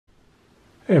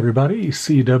Hey everybody,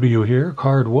 CW here,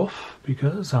 Card Wolf,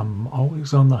 because I'm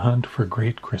always on the hunt for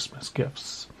great Christmas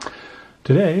gifts.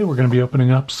 Today we're going to be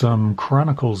opening up some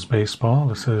Chronicles Baseball.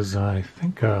 This is, I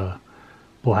think, a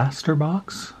blaster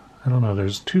box. I don't know,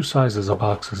 there's two sizes of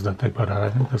boxes that they put out. I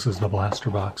think this is the blaster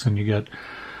box, and you get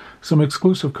some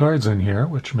exclusive cards in here,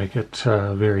 which make it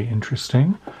very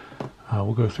interesting.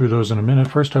 We'll go through those in a minute.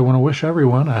 First, I want to wish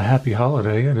everyone a happy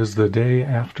holiday. It is the day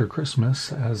after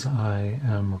Christmas as I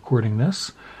am recording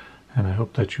this, and I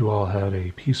hope that you all had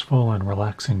a peaceful and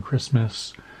relaxing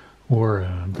Christmas, or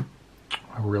a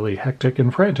really hectic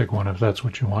and frantic one if that's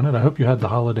what you wanted. I hope you had the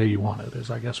holiday you wanted,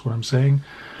 is I guess what I'm saying.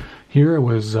 Here it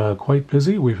was quite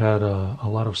busy. We've had a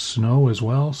lot of snow as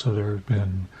well, so there have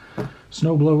been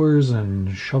snow blowers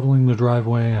and shoveling the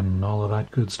driveway and all of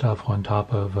that good stuff on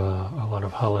top of a lot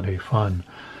of holiday fun.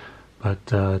 But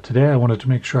today I wanted to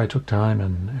make sure I took time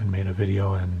and made a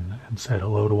video and said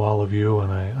hello to all of you,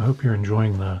 and I hope you're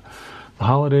enjoying the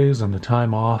holidays and the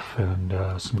time off,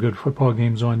 and some good football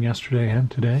games on yesterday and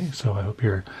today, so I hope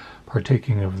you're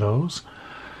partaking of those.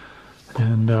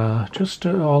 And just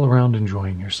all around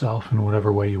enjoying yourself in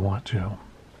whatever way you want to.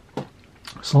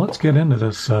 So let's get into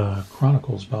this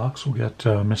Chronicles box. We'll get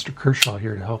Mr. Kershaw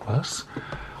here to help us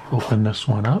open this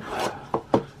one up.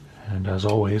 And as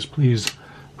always, please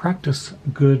practice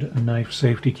good knife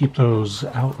safety. Keep those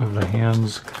out of the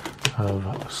hands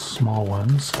of small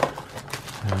ones.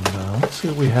 And let's see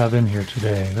what we have in here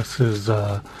today. This is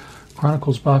a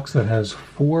Chronicles box that has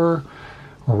 4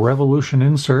 Revolution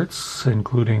inserts,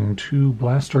 including 2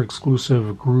 Blaster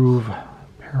exclusive Groove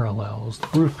Parallels. The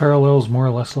Groove Parallels more or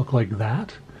less look like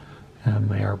that, and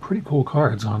they are pretty cool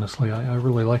cards, honestly. I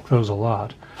really like those a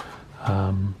lot.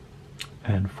 And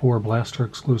 4 Blaster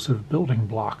exclusive Building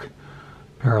Block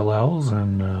Parallels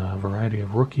and a variety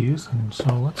of rookies, and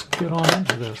so let's get on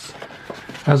into this.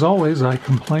 As always, I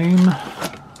complain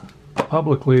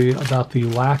publicly about the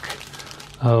lack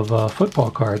of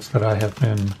football cards that I have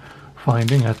been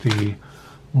finding at the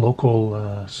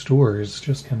local stores.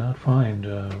 Just cannot find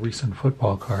recent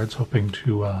football cards. Hoping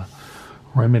to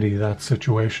remedy that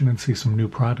situation and see some new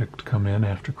product come in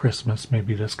after Christmas.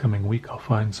 Maybe this coming week I'll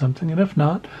find something, and if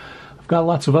not, I've got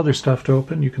lots of other stuff to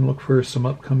open. You can look for some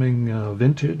upcoming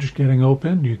vintage getting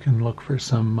opened. You can look for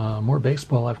some more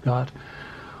baseball I've got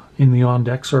in the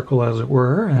on-deck circle, as it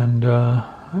were, and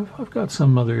I've got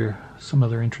some other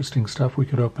interesting stuff we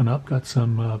could open up. Got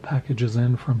some packages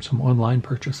in from some online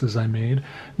purchases I made.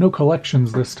 No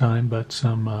collections this time, but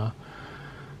some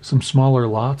smaller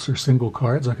lots or single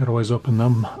cards. I could always open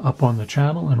them up on the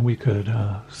channel, and we could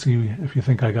see if you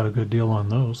think I got a good deal on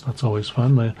those. That's always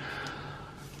fun. The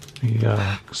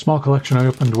small collection I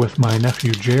opened with my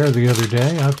nephew Jer the other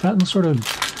day, I've gotten sort of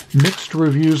mixed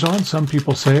reviews on. Some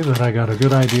people say that I got a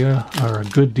good idea or a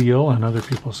good deal, and other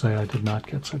people say I did not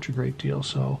get such a great deal.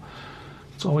 So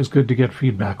it's always good to get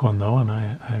feedback on, though, and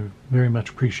I very much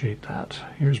appreciate that.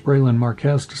 Here's Braylon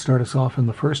Marquez to start us off in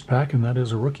the first pack, and that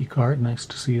is a rookie card. Nice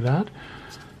to see that.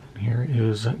 And here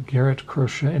is Garrett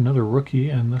Crochet, another rookie,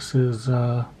 and this is,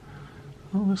 well,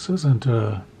 this isn't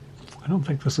I don't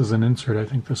think this is an insert. I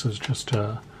think this is just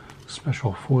a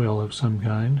special foil of some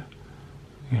kind.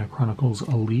 Yeah, Chronicles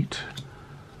Elite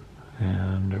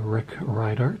and Rick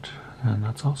Rydart, and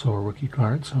that's also a rookie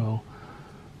card. So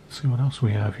let's see what else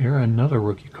we have here. Another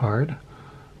rookie card,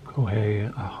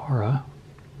 Kohei Arihara,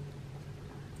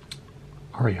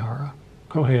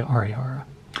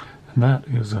 and that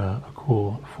is a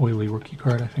cool foily rookie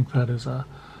card. I think that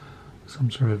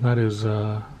is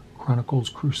Chronicles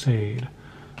Crusade.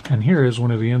 And here is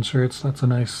one of the inserts. That's a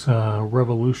nice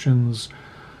Revolutions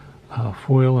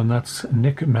foil, and that's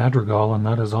Nick Madrigal, and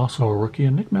that is also a rookie.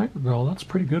 And Nick Madrigal, that's a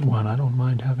pretty good one. I don't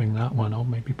mind having that one. I'll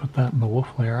maybe put that in the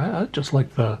Wolf layer. I just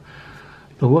like the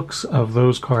looks of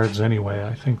those cards anyway.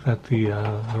 I think that the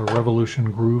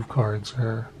Revolution Groove cards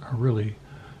are really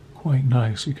quite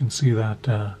nice. You can see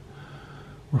that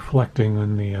reflecting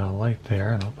in the light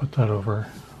there, and I'll put that over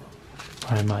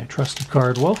by my trusty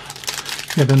Card Wolf.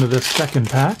 Get into this second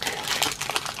pack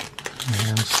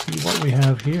and see what we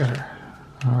have here.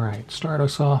 Alright, start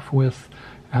us off with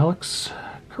Alex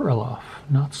Kirilloff.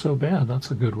 Not so bad.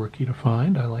 That's a good rookie to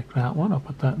find. I like that one. I'll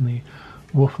put that in the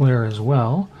Wolf layer as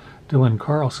well. Dylan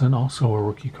Carlson, also a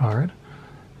rookie card.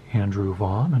 Andrew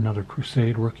Vaughn, another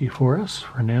Crusade rookie for us.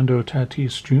 Fernando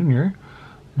Tatis Jr.,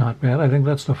 not bad. I think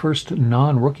that's the first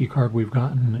non-rookie card we've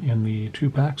gotten in the 2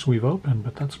 packs we've opened,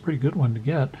 but that's a pretty good one to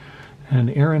get. And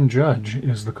Aaron Judge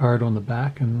is the card on the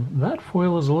back, and that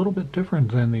foil is a little bit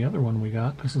different than the other one we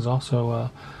got. This is also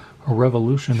a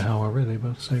Revolution, however. They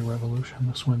both say Revolution.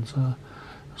 This one's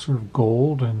sort of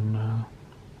gold and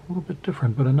little bit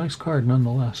different, but a nice card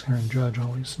nonetheless. Aaron Judge,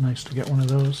 always nice to get one of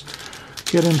those.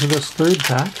 Get into this third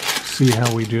pack, see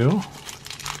how we do.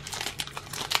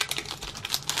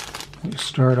 We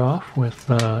start off with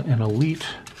an Elite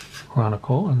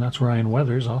Chronicle, and that's Ryan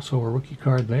Weathers, also a rookie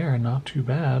card there, not too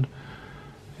bad.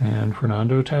 And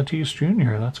Fernando Tatis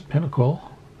Jr., that's a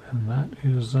Pinnacle, and that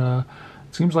is,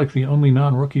 it seems like the only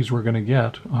non-rookies we're going to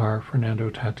get are Fernando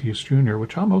Tatis Jr.,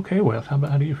 which I'm okay with. How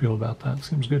do you feel about that?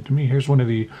 Seems good to me. Here's one of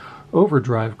the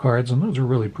Overdrive cards, and those are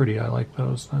really pretty. I like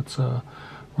those. That's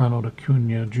Ronald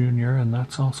Acuna Jr., and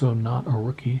that's also not a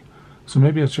rookie. So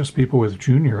maybe it's just people with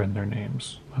Junior in their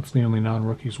names. That's the only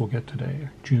non-rookies we'll get today,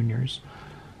 juniors.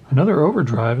 Another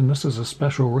Overdrive, and this is a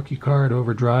special rookie card,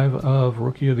 Overdrive of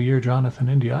Rookie of the Year, Jonathan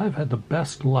India. I've had the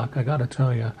best luck, I gotta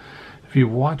tell you. If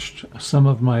you've watched some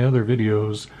of my other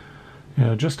videos,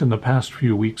 just in the past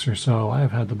few weeks or so, I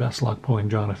have had the best luck pulling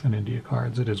Jonathan India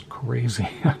cards. It is crazy,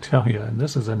 I tell you. And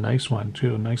this is a nice one,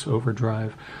 too. A nice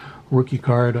Overdrive rookie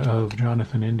card of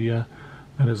Jonathan India.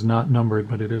 That is not numbered,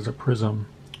 but it is a Prism.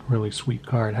 Really sweet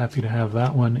card. Happy to have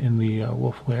that one in the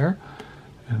Wolf Lair.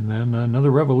 And then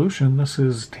another Revolution. This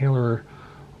is Taylor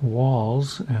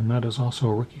Walls, and that is also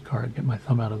a rookie card. Get my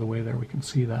thumb out of the way there. We can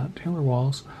see that. Taylor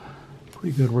Walls.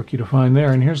 Pretty good rookie to find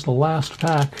there. And here's the last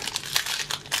pack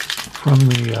from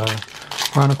the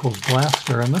Chronicles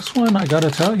Blaster. And this one, I got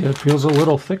to tell you, it feels a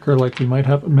little thicker, like we might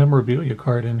have a memorabilia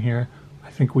card in here. I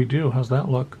think we do. How's that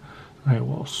look? All right,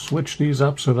 we'll switch these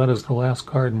up. So that is the last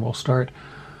card, and we'll start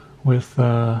with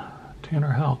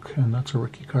Tanner Houck, and that's a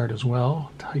rookie card as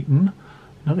well. Titan,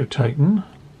 another Titan,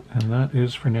 and that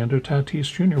is Fernando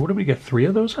Tatis Jr. What did we get, 3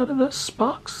 of those out of this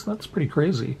box? That's pretty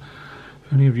crazy.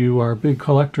 If any of you are big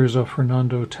collectors of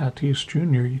Fernando Tatis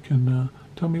Jr., you can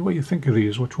tell me what you think of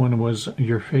these. Which one was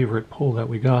your favorite pull that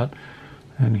we got?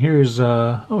 And here's,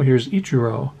 here's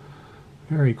Ichiro.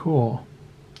 Very cool.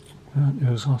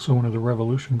 That is also one of the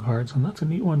Revolution cards, and that's a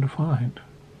neat one to find.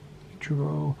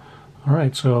 Ichiro. All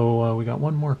right, so we got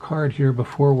one more card here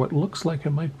before what looks like it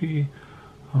might be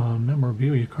a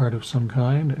memorabilia card of some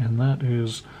kind, and that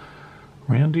is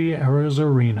Randy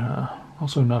Arozarena.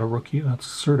 Also not a rookie, that's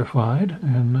certified.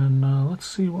 And then let's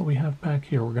see what we have back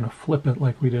here. We're going to flip it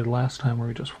like we did last time, where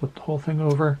we just flipped the whole thing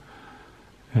over.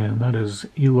 And that is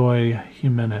Eloy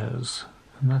Jimenez.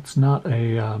 And that's not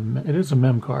a, it is a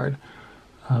mem card,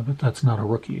 but that's not a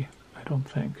rookie, I don't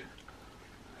think.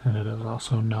 And it is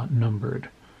also not numbered.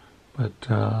 But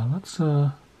that's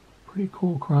a pretty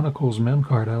cool Chronicles mem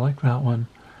card. I like that one.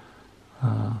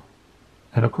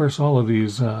 And of course, all of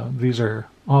these are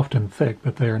often thick,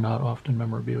 but they are not often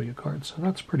memorabilia cards. So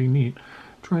that's pretty neat.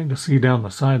 Trying to see down the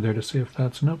side there to see if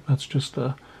that's, nope, that's just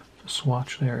the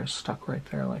swatch there is stuck right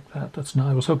there like that. That's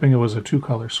not, I was hoping it was a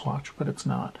 2-color swatch, but it's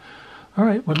not. All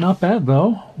right, but not bad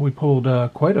though. We pulled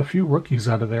quite a few rookies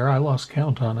out of there. I lost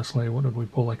count, honestly. What did we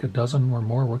pull, like a dozen or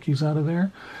more rookies out of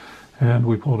there? And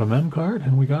we pulled a mem card,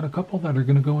 and we got a couple that are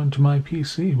going to go into my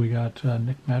PC. We got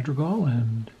Nick Madrigal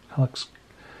and Alex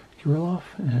Kirilloff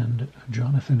and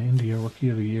Jonathan India, Rookie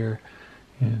of the Year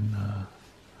in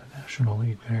the National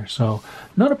League there. So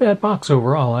not a bad box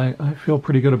overall. I feel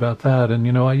pretty good about that. And,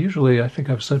 you know, I think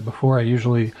I've said before, I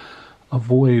usually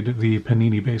avoid the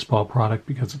Panini Baseball product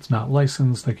because it's not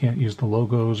licensed. They can't use the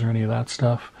logos or any of that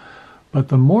stuff. But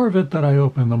the more of it that I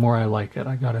open, the more I like it.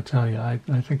 I got to tell you, I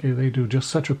think they do just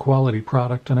such a quality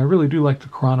product. And I really do like the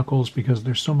Chronicles because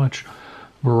there's so much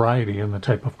variety in the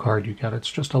type of card you get.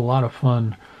 It's just a lot of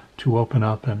fun to open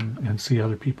up and see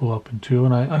other people open too.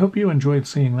 And I hope you enjoyed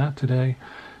seeing that today,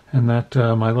 and that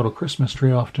my little Christmas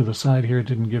tree off to the side here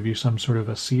didn't give you some sort of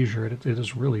a seizure. It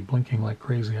is really blinking like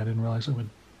crazy. I didn't realize it would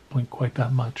blink quite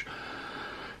that much.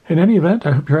 In any event,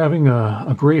 I hope you're having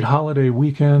a great holiday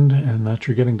weekend and that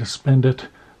you're getting to spend it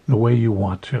the way you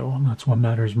want to. And that's what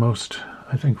matters most,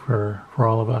 I think, for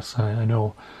all of us. I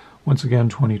know, once again,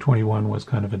 2021 was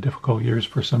kind of a difficult year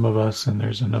for some of us, and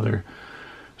there's another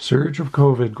surge of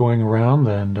COVID going around,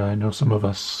 and I know some of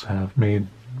us have made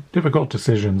difficult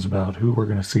decisions about who we're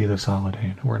going to see this holiday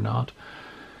and who we're not.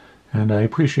 And I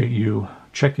appreciate you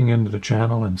checking into the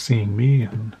channel and seeing me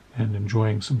and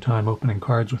enjoying some time opening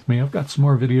cards with me. I've got some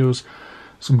more videos,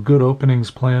 some good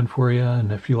openings planned for you,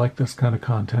 and if you like this kind of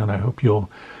content, I hope you'll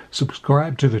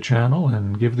subscribe to the channel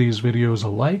and give these videos a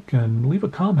like and leave a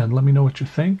comment. Let me know what you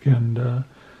think, and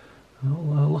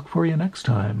I'll look for you next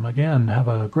time. Again, have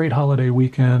a great holiday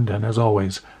weekend, and as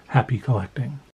always, happy collecting.